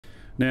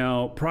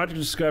Now, Project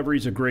Discovery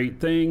is a great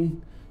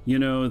thing. You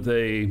know,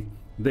 they've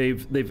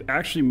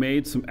actually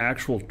made some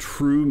actual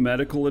true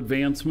medical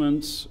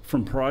advancements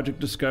from Project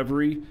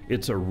Discovery.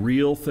 It's a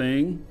real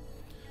thing.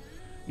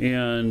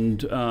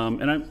 And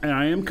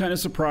I am kind of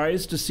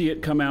surprised to see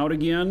it come out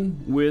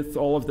again with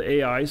all of the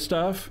AI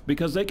stuff,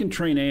 because they can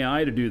train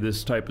AI to do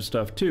this type of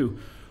stuff too.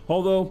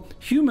 Although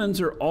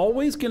humans are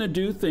always going to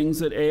do things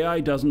that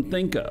AI doesn't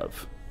think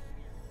of.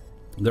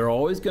 They're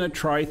always going to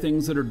try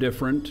things that are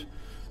different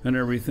and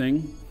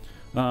everything.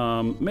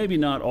 Maybe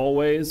not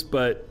always,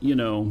 but you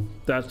know,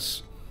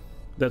 that's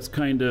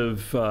kind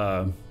of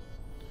the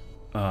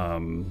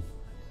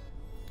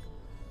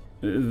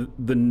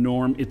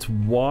norm.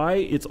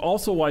 It's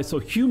also why, so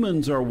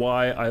humans are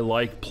why I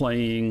like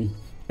playing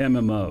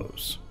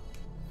MMOs.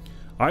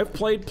 I've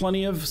played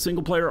plenty of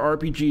single player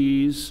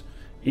RPGs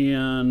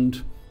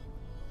and,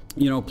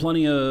 you know,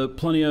 plenty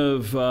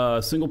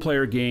of single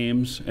player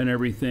games and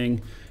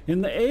everything.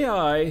 And the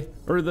AI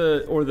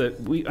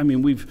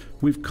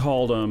we've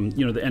called them,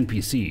 you know, the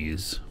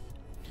NPCs.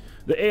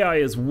 The AI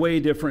is way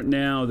different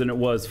now than it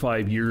was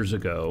 5 years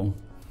ago.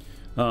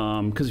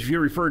 Because if you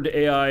referred to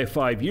AI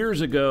 5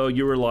 years ago,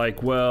 you were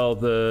like, well,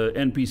 the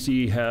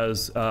NPC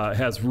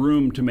has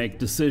room to make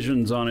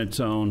decisions on its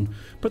own,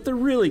 but they're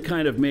really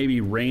kind of maybe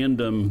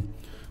random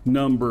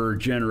number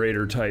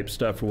generator type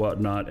stuff or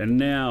whatnot. And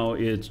now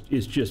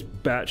it's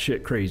just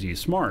batshit crazy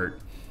smart.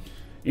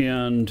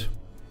 And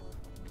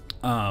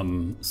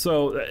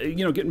so,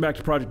 you know, getting back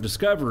to Project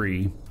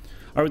Discovery,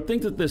 I would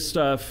think that this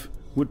stuff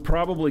would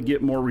probably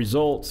get more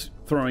results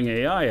throwing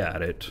AI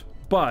at it,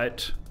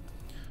 but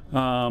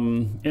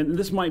and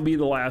this might be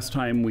the last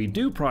time we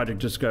do Project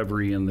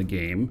Discovery in the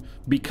game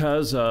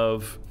because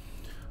of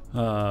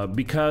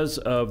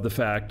the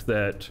fact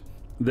that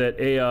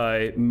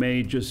AI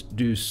may just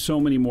do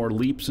so many more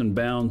leaps and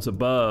bounds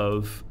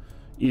above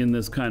in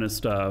this kind of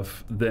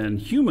stuff than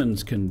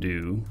humans can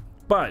do.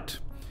 But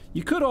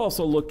you could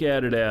also look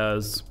at it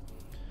as,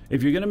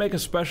 if you're going to make a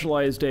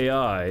specialized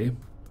AI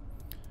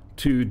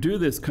to do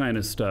this kind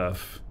of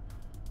stuff,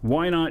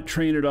 why not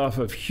train it off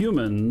of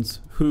humans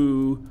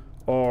who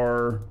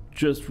are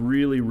just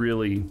really,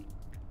 really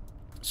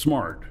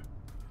smart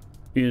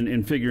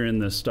in figuring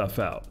this stuff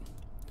out?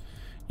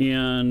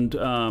 And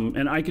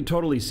I could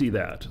totally see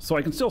that. So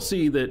I can still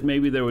see that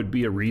maybe there would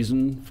be a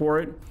reason for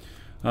it.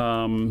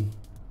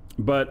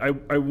 But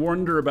I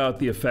wonder about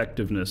the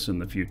effectiveness in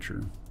the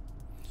future.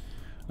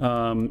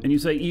 And you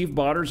say Eve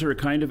botters are a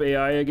kind of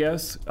AI, I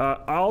guess.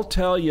 I'll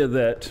tell you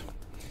that.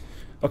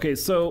 Okay,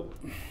 so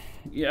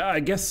yeah, I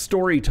guess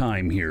story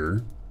time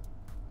here.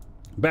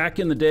 Back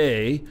in the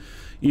day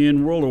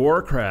in World of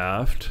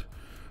Warcraft,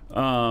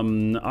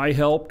 I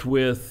helped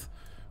with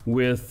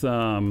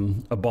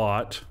a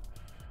bot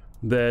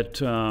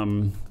that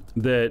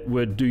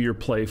would do your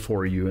play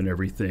for you and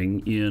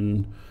everything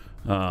in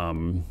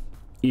World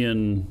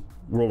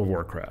of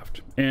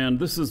Warcraft. And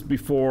this is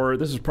prior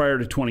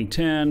to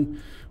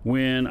 2010,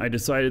 when I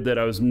decided that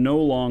I was no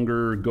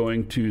longer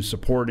going to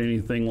support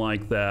anything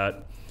like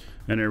that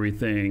and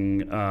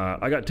everything.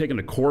 I got taken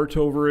to court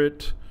over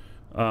it.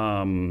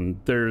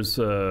 There's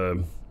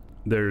you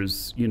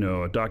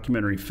know, a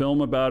documentary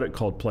film about it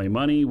called Play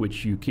Money,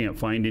 which you can't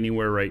find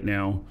anywhere right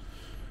now.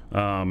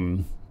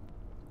 You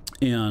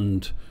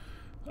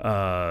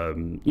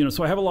know,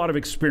 so I have a lot of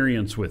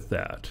experience with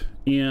that,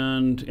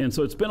 and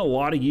so it's been a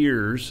lot of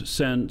years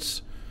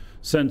since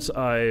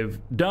I've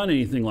done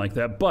anything like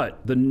that.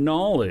 But the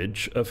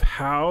knowledge of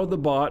how the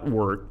bot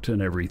worked and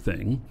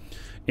everything,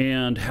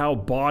 and how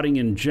botting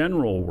in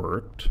general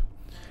worked,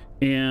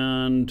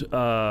 and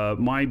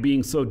my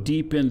being so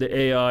deep into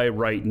AI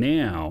right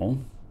now,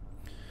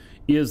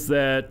 is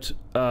that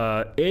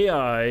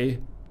AI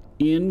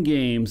in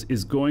games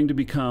is going to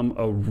become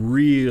a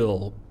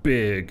real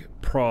big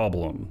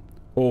problem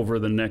over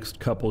the next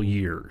couple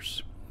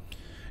years.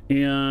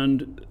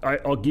 And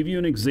I'll give you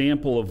an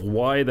example of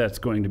why that's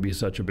going to be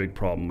such a big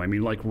problem. I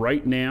mean, like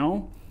right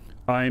now,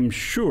 I'm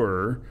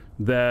sure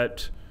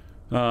that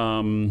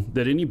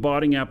that any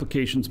botting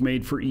applications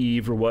made for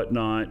Eve or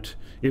whatnot,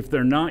 if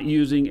they're not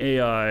using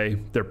AI,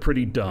 they're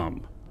pretty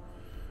dumb.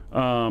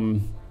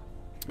 And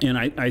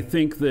I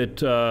think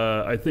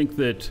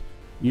that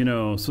you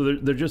know, so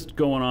they're just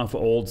going off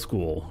old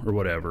school or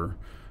whatever.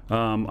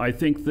 I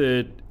think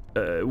that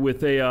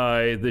with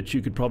AI, that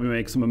you could probably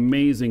make some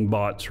amazing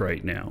bots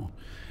right now,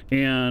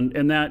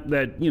 and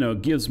that you know,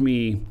 gives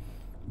me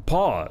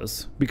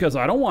pause, because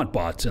I don't want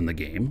bots in the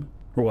game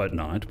or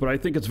whatnot. But I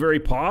think it's very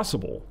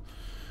possible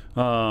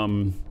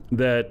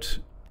that,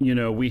 you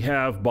know, we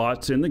have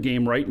bots in the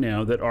game right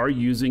now that are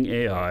using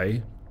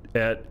AI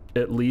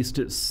at least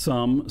at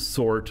some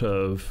sort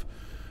of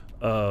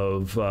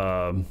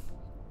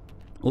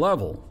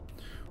level.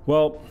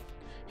 Well,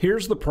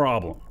 here's the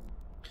problem: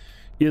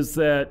 is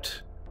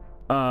that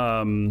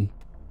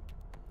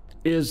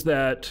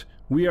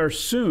we are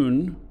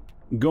soon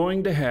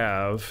going to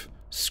have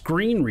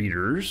screen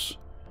readers.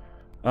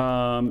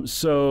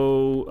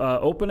 So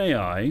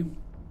OpenAI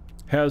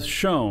has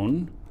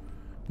shown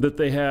that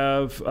they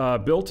have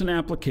built an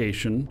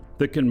application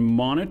that can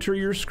monitor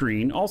your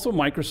screen. Also,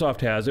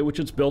 Microsoft has it, which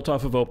is built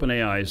off of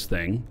OpenAI's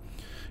thing.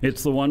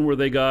 It's the one where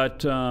they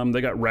got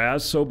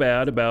Raz so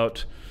bad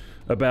about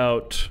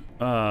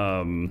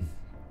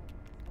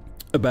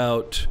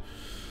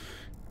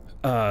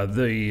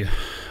the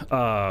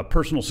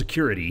personal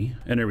security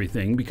and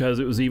everything, because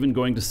it was even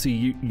going to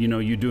see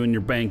you doing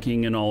your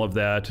banking and all of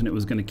that, and it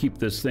was going to keep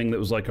this thing that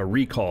was like a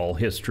recall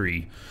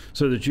history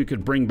so that you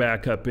could bring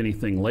back up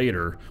anything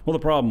later. Well, the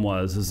problem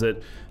is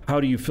that how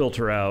do you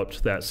filter out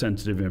that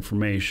sensitive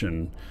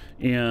information?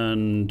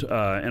 And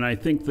I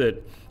think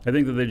that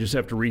they just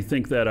have to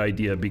rethink that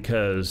idea,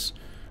 because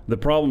the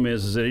problem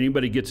is that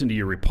anybody gets into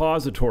your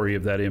repository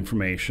of that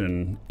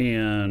information,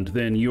 and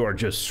then you are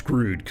just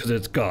screwed, because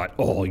it's got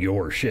all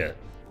your shit,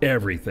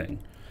 everything.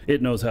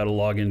 It knows how to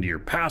log into your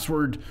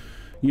password,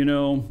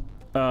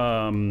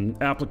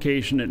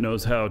 application. It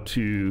knows how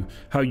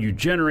you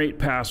generate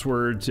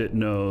passwords. It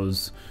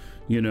knows,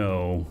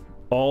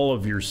 all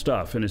of your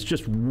stuff, and it's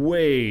just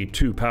way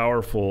too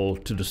powerful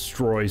to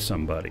destroy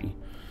somebody.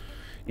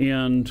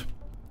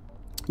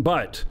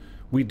 But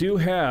we do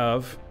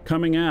have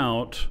coming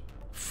out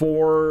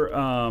for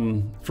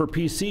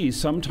PC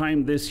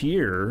sometime this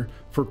year,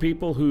 for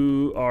people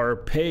who are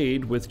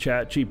paid with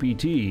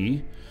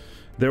ChatGPT,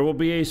 there will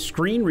be a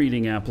screen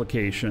reading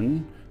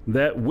application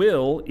that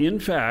will, in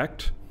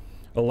fact,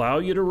 allow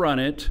you to run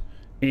it.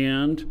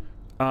 And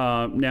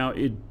now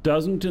it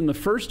doesn't in the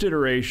first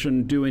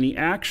iteration do any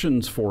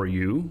actions for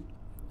you,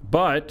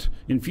 but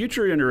in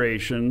future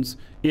iterations,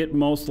 it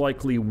most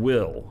likely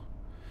will.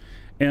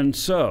 And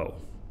so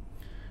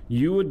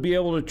you would be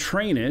able to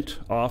train it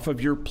off of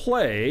your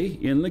play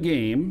in the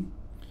game,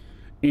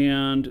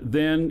 and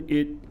then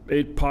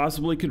it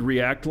possibly could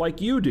react like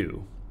you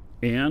do,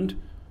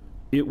 and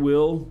it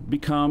will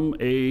become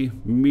a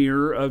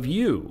mirror of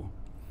you.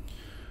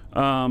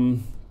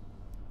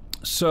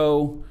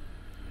 So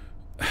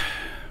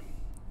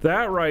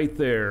that right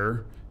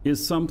there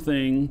is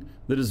something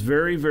that is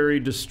very, very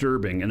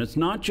disturbing, and it's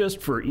not just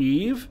for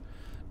Eve,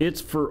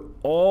 it's for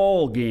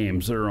all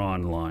games that are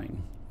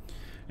online.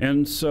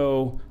 And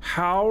so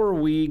how are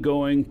we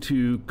going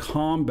to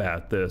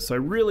combat this? I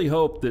really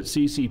hope that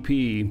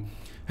CCP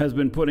has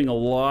been putting a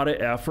lot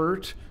of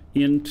effort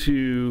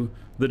into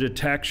the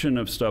detection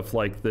of stuff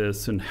like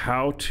this and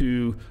how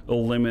to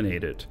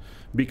eliminate it.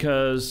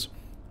 Because,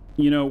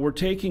 we're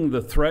taking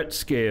the threat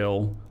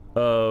scale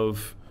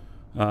of,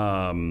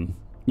 of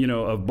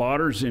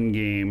botters in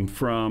game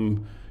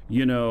from,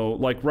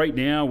 like right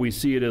now we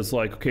see it as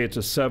like, okay, it's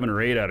a 7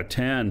 or 8 out of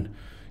 10.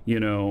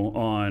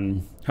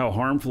 On how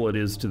harmful it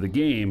is to the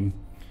game.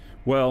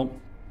 Well,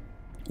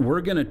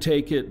 we're going to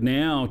take it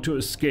now to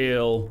a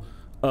scale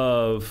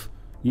of,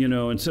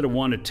 instead of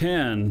 1 to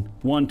 10,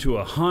 1 to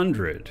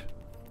 100.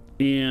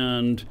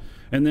 And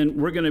then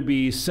we're going to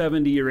be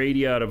 70 or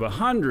 80 out of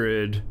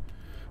 100.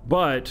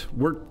 But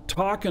we're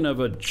talking of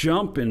a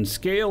jump in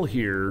scale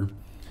here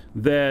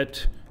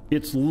that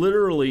it's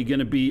literally going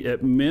to be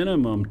at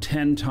minimum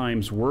 10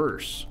 times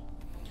worse.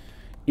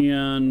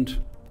 And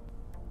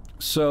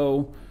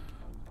so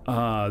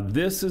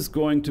this is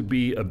going to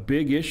be a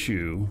big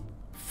issue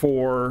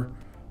for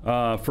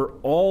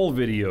all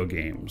video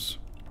games.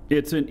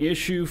 It's an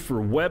issue for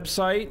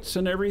websites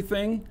and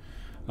everything.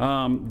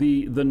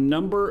 The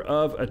number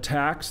of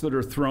attacks that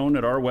are thrown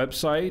at our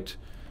website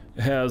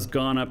has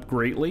gone up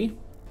greatly,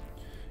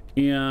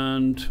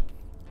 and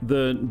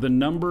the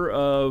number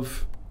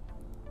of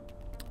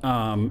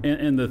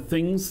and the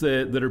things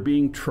that are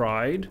being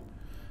tried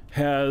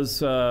has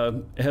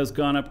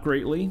gone up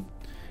greatly.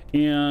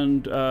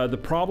 And the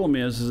problem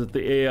is that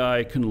the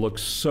AI can look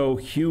so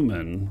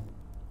human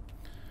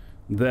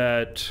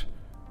that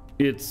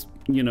it's,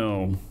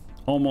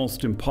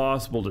 almost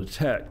impossible to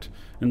detect.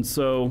 And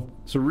so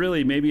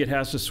really maybe it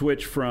has to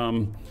switch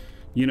from,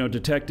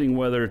 detecting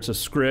whether it's a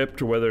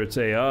script or whether it's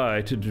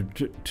AI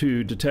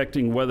to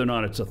detecting whether or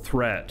not it's a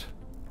threat.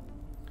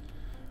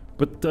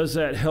 But does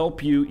that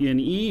help you in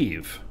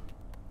Eve?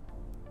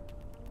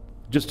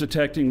 Just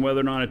detecting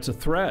whether or not it's a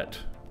threat?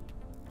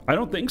 I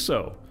don't think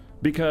so.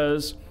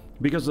 Because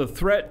the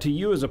threat to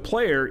you as a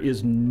player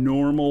is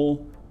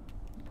normal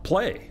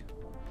play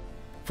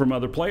from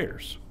other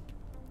players.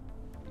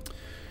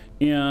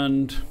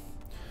 And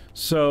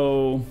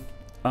so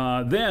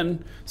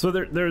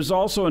there's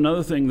also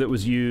another thing that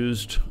was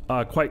used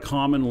quite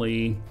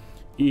commonly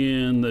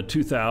in the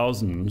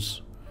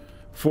 2000s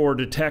for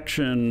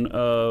detection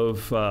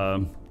of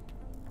and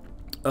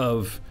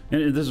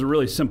this is a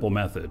really simple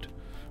method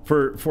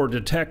for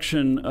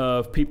detection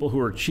of people who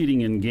are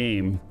cheating in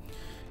game.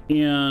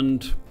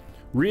 And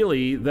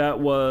really, that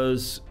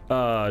was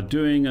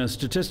doing a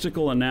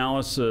statistical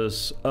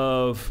analysis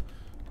of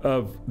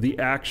the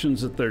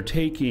actions that they're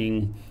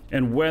taking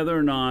and whether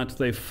or not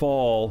they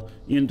fall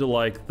into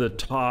like the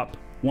top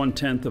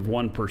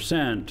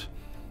 0.1%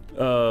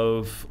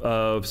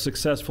 of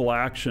successful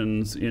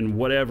actions in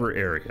whatever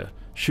area,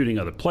 shooting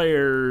other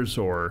players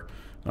or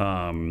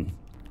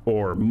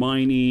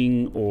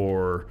mining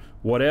or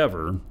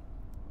whatever.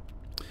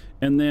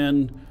 And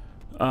then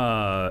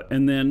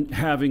and then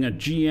having a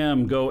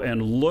GM go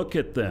and look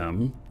at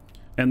them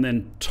and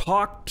then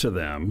talk to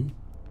them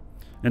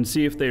and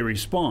see if they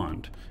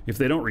respond. If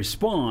they don't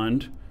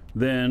respond,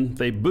 then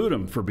they boot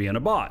them for being a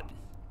bot.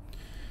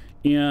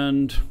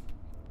 And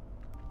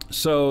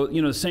so,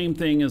 you know, the same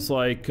thing as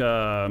like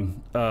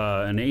an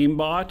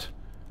aimbot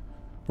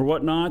or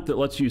whatnot that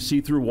lets you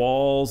see through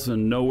walls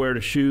and know where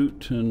to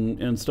shoot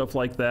and stuff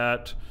like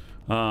that.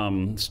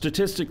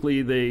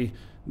 Statistically,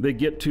 they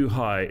get too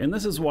high. And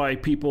this is why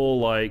people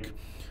like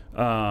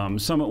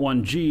Summit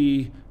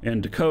 1G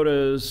and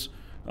Dakotas,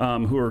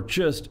 who are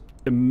just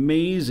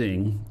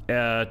amazing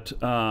at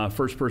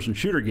first-person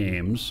shooter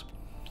games,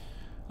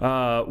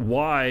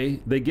 why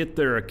they get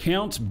their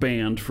accounts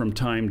banned from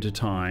time to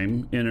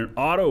time in an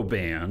auto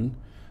ban,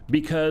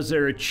 because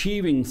they're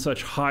achieving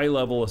such high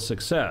level of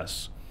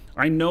success.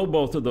 I know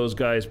both of those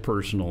guys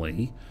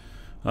personally,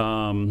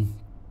 and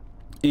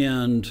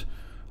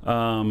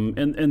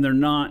they're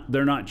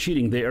not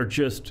cheating. They are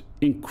just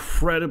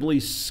incredibly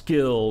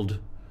skilled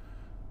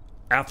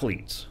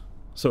athletes,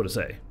 so to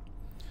say.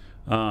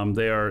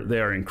 They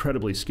are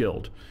incredibly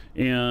skilled,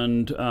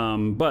 and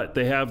but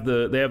they have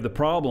the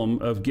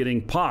problem of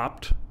getting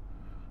popped,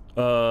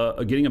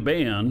 getting a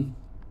ban,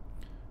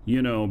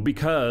 you know,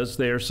 because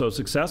they are so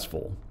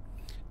successful,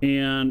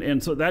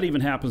 and so that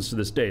even happens to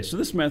this day. So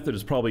this method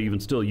is probably even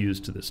still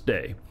used to this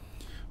day,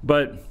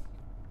 but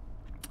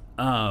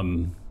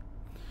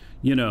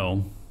you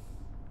know,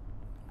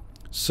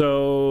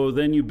 so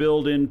then you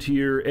build into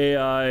your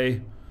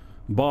AI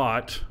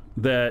bot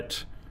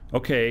that,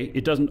 okay,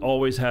 it doesn't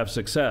always have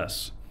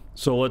success.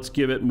 So let's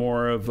give it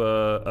more of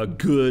a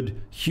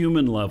good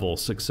human level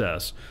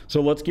success.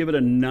 So let's give it a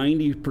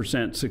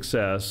 90%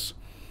 success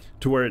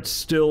to where it's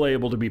still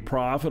able to be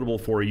profitable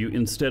for you,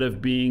 instead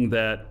of being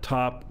that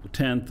top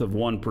 10th of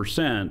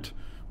 1%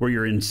 where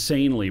you're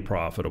insanely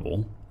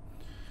profitable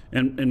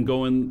and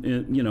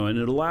going, you know, and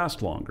it'll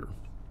last longer.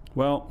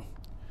 Well,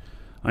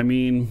 I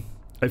mean,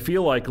 I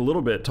feel like a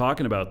little bit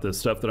talking about this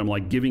stuff that I'm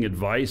like giving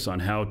advice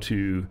on how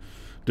to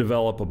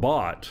develop a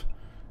bot,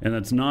 and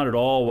that's not at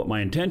all what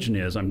my intention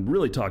is. I'm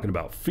really talking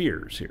about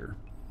fears here,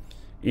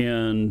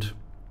 and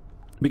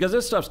because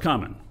this stuff's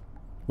coming,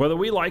 whether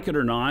we like it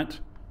or not,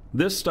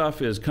 this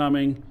stuff is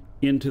coming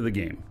into the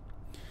game.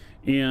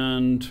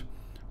 And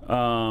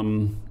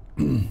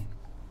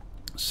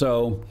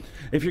so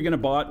if you're gonna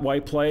bot, why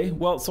play?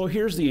 Well, so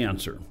here's the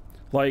answer.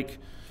 Like,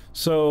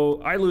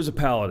 so I lose a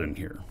paladin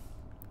here,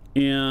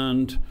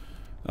 and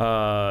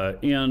I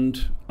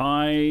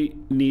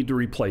need to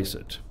replace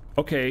it.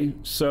 Okay,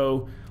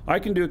 so I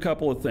can do a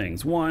couple of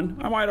things. One,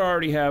 I might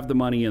already have the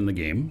money in the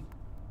game.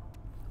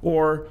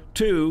 Or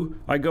two,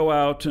 I go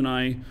out and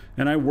I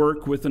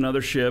work with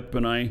another ship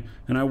and I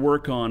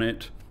work on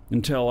it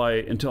until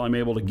I'm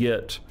able to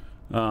get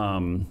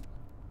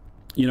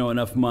you know,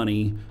 enough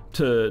money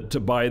to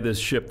buy this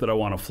ship that I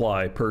want to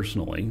fly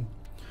personally.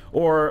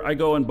 Or I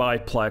go and buy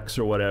Plex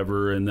or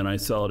whatever, and then I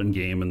sell it in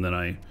game, and then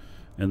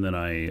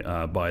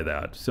I buy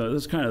that. So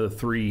that's kind of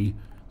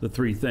the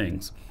three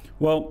things.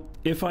 Well,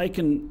 if I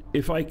can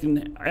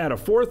add a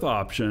fourth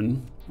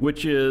option,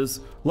 which is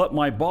let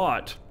my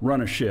bot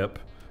run a ship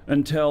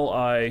until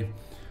I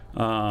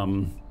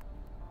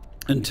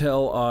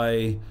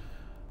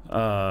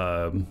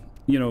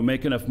you know,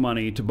 make enough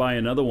money to buy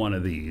another one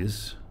of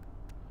these,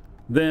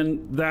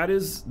 then that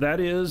is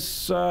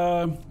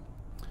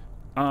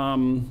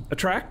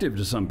attractive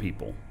to some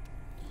people,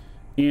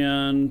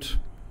 and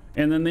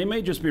then they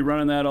may just be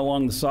running that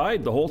along the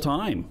side the whole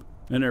time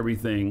and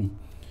everything,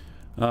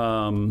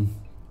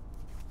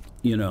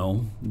 you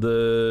know,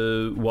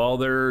 while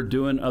they're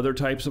doing other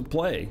types of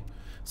play,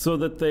 so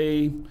that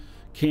they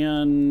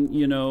can,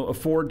 you know,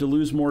 afford to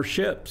lose more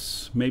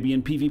ships, maybe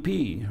in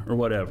PvP or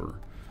whatever,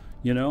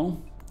 you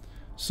know.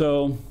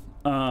 So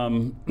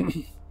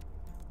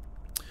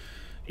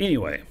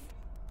anyway,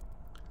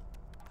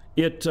 I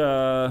don't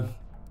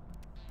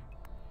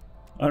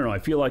know, I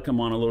feel like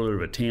I'm on a little bit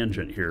of a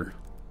tangent here.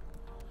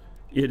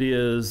 It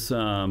is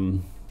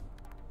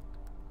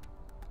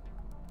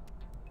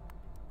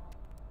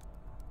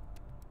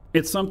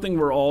it's something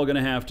we're all going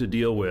to have to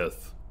deal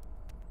with,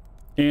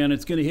 and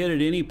it's going to hit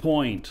at any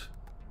point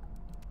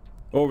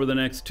over the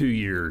next 2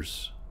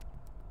 years.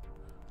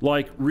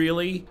 Like,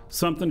 really,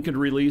 something could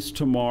release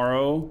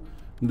tomorrow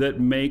that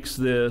makes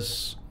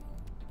this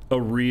a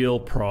real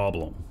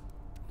problem,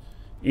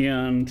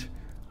 and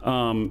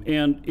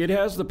it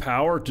has the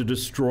power to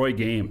destroy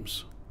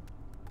games.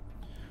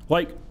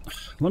 Like,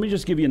 let me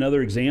just give you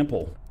another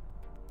example.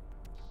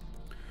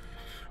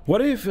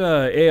 What if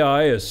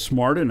AI is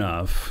smart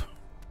enough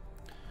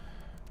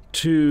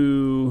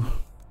to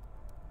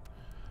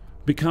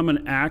become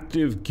an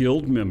active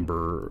guild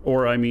member,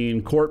 or I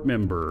mean court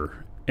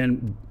member,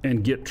 and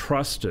get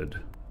trusted?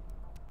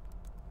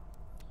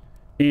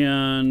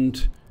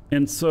 And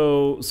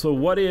so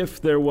what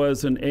if there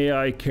was an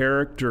AI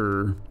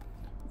character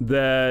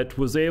that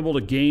was able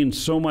to gain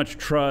so much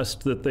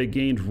trust that they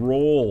gained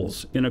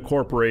roles in a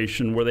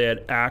corporation where they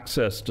had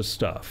access to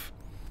stuff?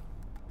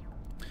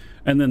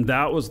 And then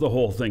that was the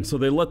whole thing. So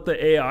they let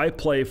the AI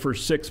play for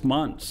 6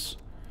 months,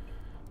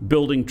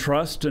 building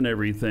trust and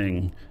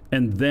everything.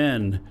 And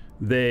then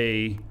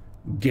they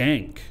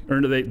gank,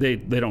 or they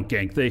don't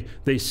gank,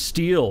 they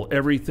steal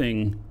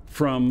everything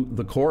from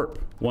the corp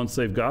once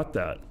they've got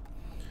that.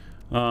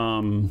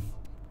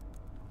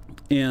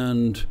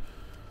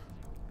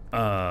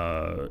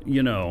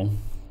 You know,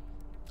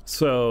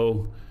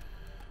 so,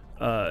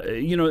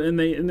 you know, and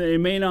they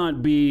may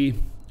not be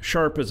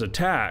sharp as a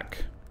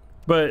tack,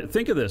 but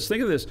think of this.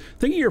 Think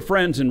of your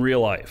friends in real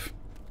life.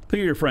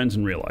 Think of your friends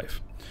in real life.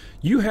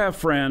 You have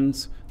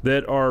friends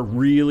that are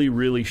really,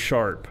 really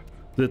sharp,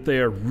 that they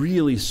are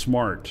really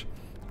smart,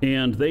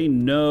 and they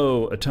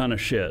know a ton of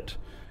shit,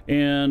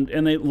 and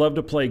they love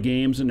to play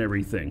games and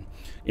everything.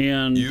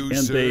 And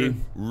they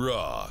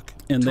rock.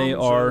 And they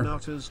are.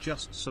 Zonarters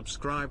just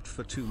subscribed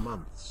for 2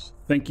 months.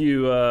 Thank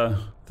you,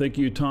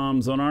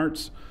 Tom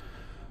Zonarts.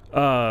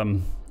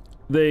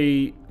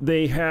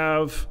 They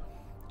have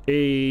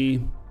a,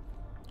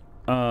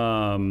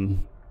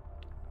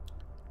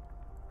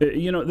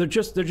 you know, they're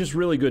just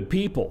really good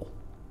people,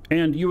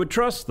 and you would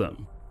trust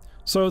them.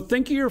 So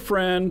think of your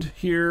friend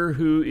here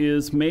who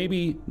is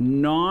maybe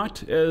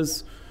not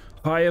as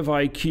high of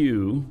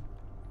IQ,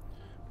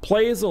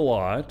 plays a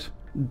lot,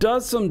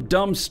 does some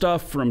dumb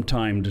stuff from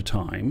time to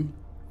time,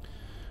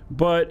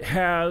 but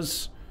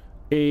has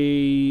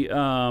a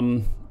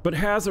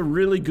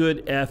really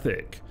good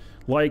ethic.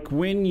 Like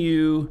when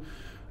you,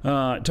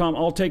 Tom,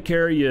 I'll take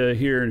care of you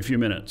here in a few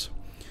minutes,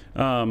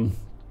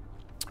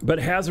 but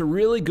has a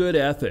really good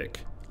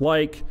ethic.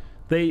 Like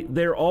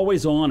they're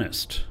always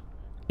honest,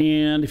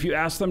 and if you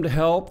ask them to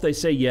help, they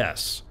say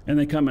yes, and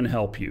they come and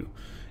help you,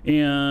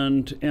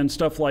 and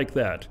stuff like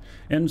that.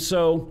 And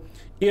so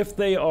if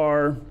they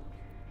are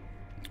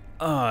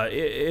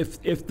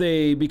if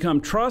they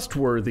become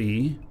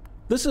trustworthy,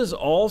 this is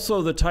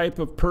also the type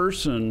of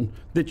person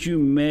that you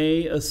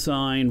may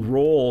assign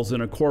roles in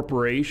a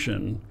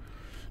corporation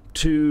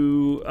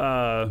to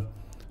have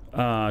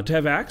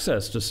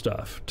access to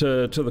stuff,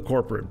 to the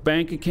corporate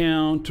bank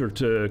account or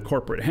to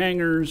corporate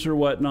hangars or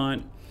whatnot.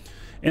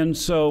 And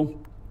so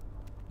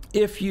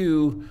if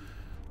you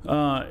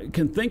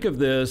can think of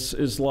this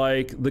as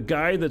like the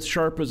guy that's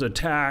sharp as a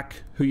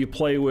tack who you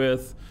play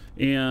with,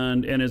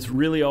 and is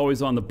really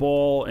always on the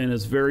ball and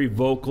is very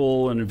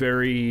vocal and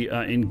very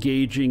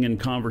engaging in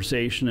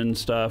conversation and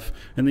stuff.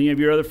 And then you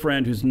have your other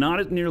friend who's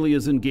not nearly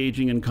as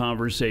engaging in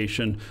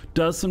conversation,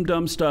 does some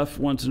dumb stuff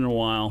once in a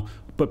while,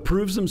 but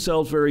proves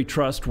themselves very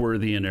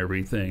trustworthy and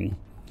everything.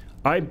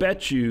 I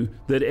bet you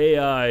that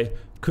AI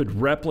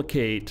could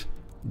replicate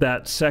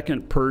that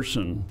second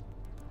person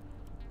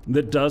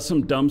that does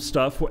some dumb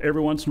stuff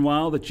every once in a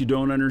while that you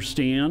don't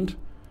understand,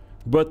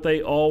 but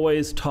they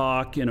always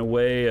talk in a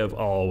way of, I'll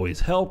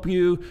always help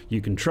you,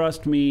 you can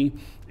trust me,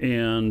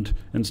 and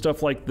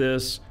stuff like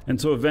this.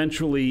 And so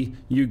eventually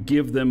you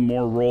give them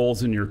more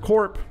roles in your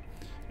corp,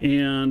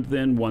 and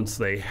then once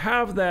they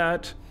have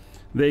that,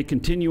 they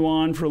continue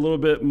on for a little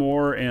bit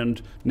more,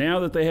 and now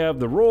that they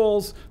have the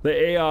roles, the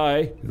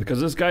AI,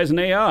 because this guy's an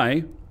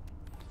AI,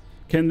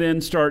 can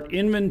then start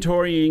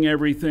inventorying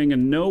everything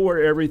and know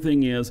where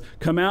everything is,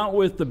 come out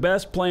with the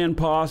best plan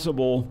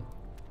possible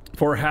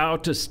for how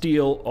to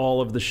steal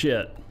all of the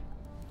shit.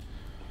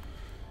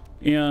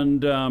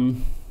 And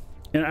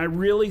I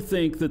really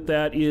think that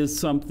that is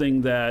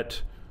something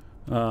that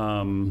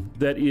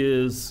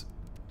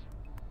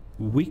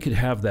we could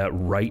have that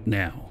right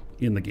now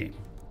in the game.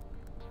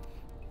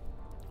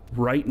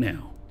 Right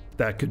now,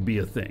 that could be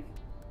a thing.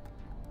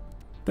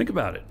 Think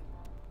about it.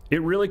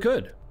 It really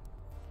could.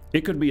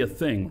 It could be a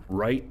thing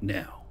right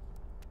now.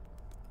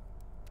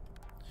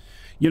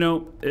 You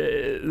know,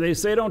 they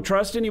say don't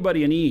trust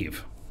anybody in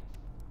Eve.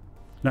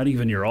 Not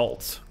even your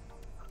alts.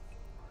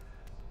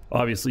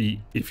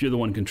 Obviously, if you're the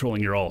one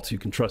controlling your alts, you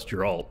can trust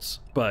your alts.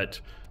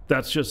 But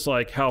that's just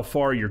like how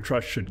far your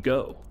trust should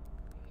go.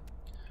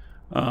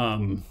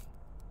 So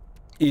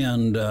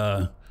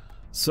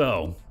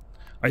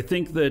I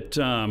think that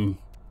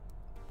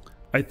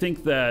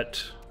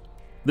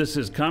this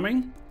is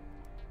coming,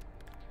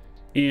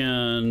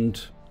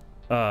 and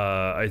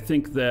I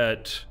think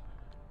that,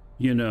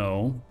 you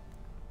know,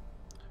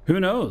 who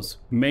knows?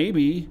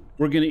 Maybe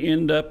we're going to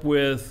end up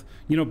with,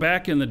 you know,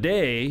 back in the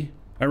day,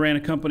 I ran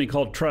a company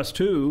called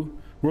Trust2,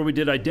 where we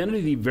did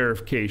identity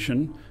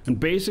verification, and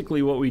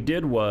basically what we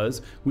did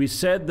was we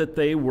said that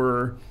they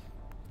were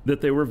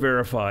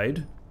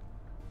verified.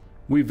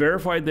 We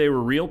verified they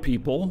were real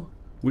people.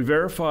 We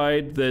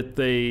verified that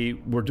they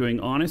were doing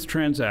honest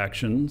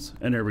transactions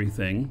and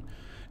everything,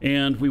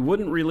 and we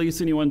wouldn't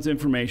release anyone's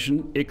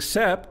information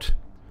except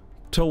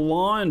to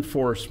law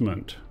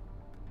enforcement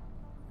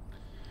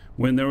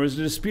when there was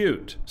a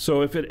dispute.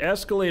 So if it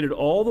escalated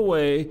all the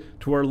way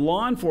to where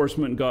law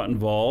enforcement got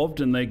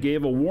involved and they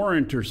gave a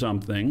warrant or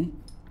something,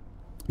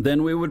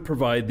 then we would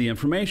provide the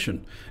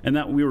information. And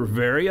that we were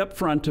very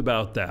upfront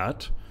about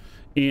that.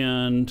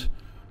 And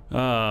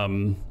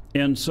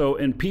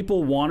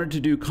people wanted to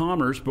do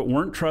commerce but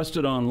weren't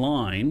trusted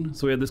online.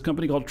 So we had this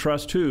company called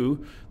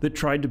Trust2 that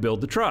tried to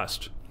build the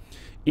trust.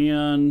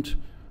 and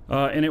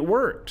it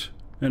worked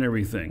and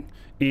everything.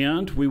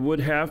 And we would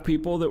have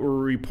people that were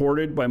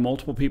reported by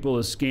multiple people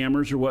as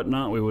scammers or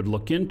whatnot. We would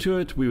look into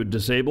it. We would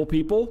disable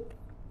people.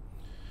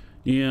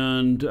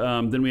 And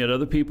then we had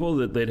other people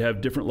that they'd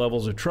have different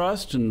levels of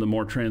trust, and the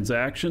more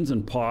transactions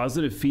and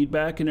positive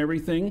feedback and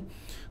everything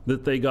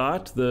that they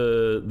got,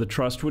 the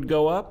trust would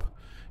go up.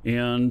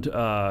 And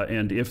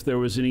if there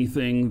was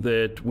anything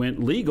that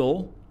went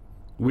legal,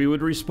 we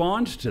would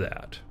respond to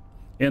that.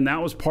 And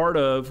that was part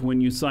of when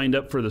you signed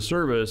up for the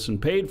service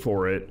and paid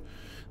for it,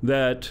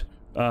 that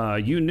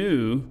you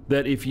knew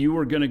that if you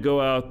were going to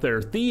go out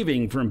there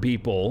thieving from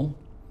people,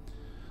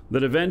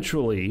 that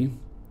eventually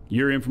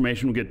your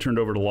information would get turned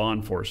over to law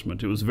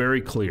enforcement. It was very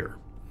clear.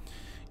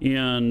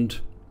 And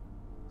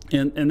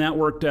that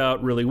worked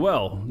out really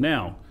well.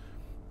 Now,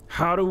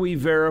 how do we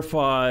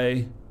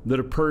verify that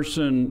a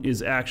person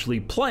is actually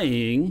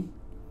playing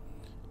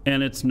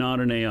and it's not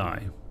an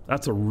AI?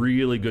 That's a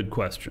really good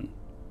question.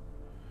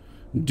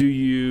 Do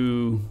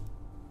you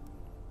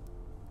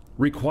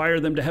require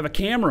them to have a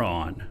camera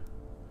on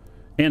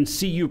and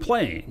see you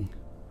playing?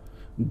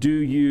 Do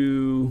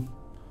you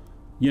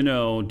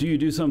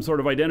do some sort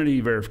of identity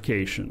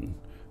verification?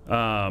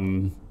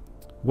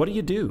 What do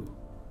you do?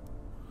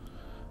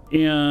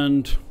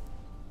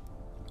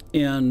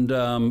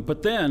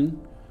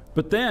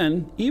 But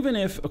then, even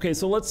if, okay,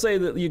 so let's say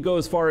that you go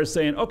as far as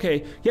saying, okay,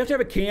 you have to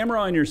have a camera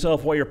on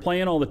yourself while you're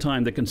playing all the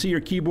time that can see your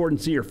keyboard and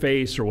see your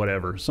face or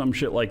whatever, some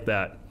shit like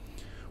that.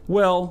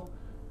 Well,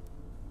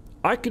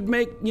 I could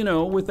make,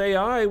 with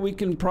AI, we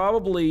can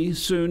probably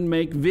soon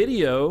make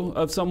video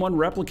of someone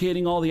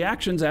replicating all the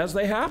actions as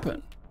they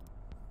happen.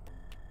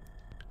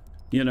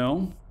 I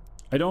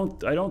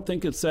don't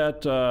think it's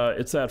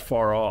that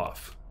far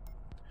off.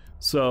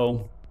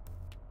 So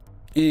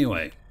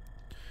anyway,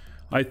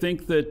 I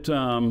think that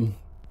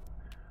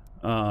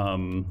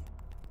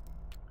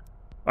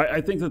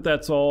I think that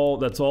that's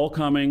all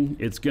coming.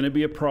 It's going to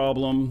be a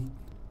problem,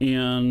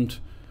 and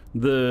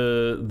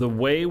the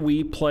way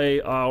we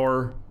play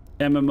our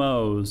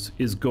MMOs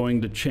is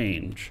going to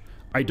change.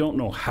 I don't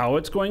know how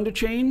it's going to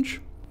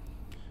change,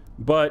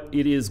 but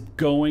it is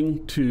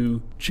going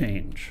to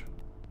change.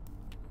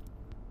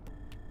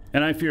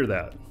 And I fear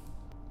that.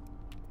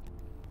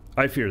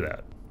 I fear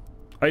that.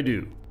 I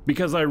do.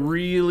 Because I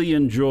really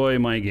enjoy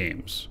my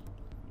games.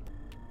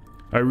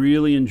 I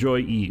really enjoy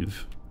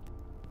Eve.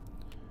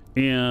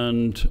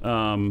 And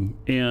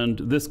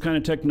this kind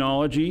of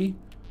technology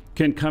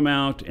can come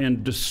out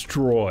and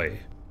destroy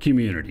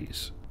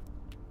communities.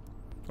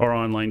 Our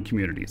online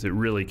communities. It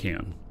really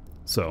can.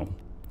 So,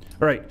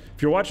 all right.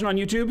 If you're watching on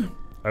YouTube,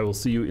 I will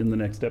see you in the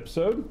next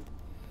episode.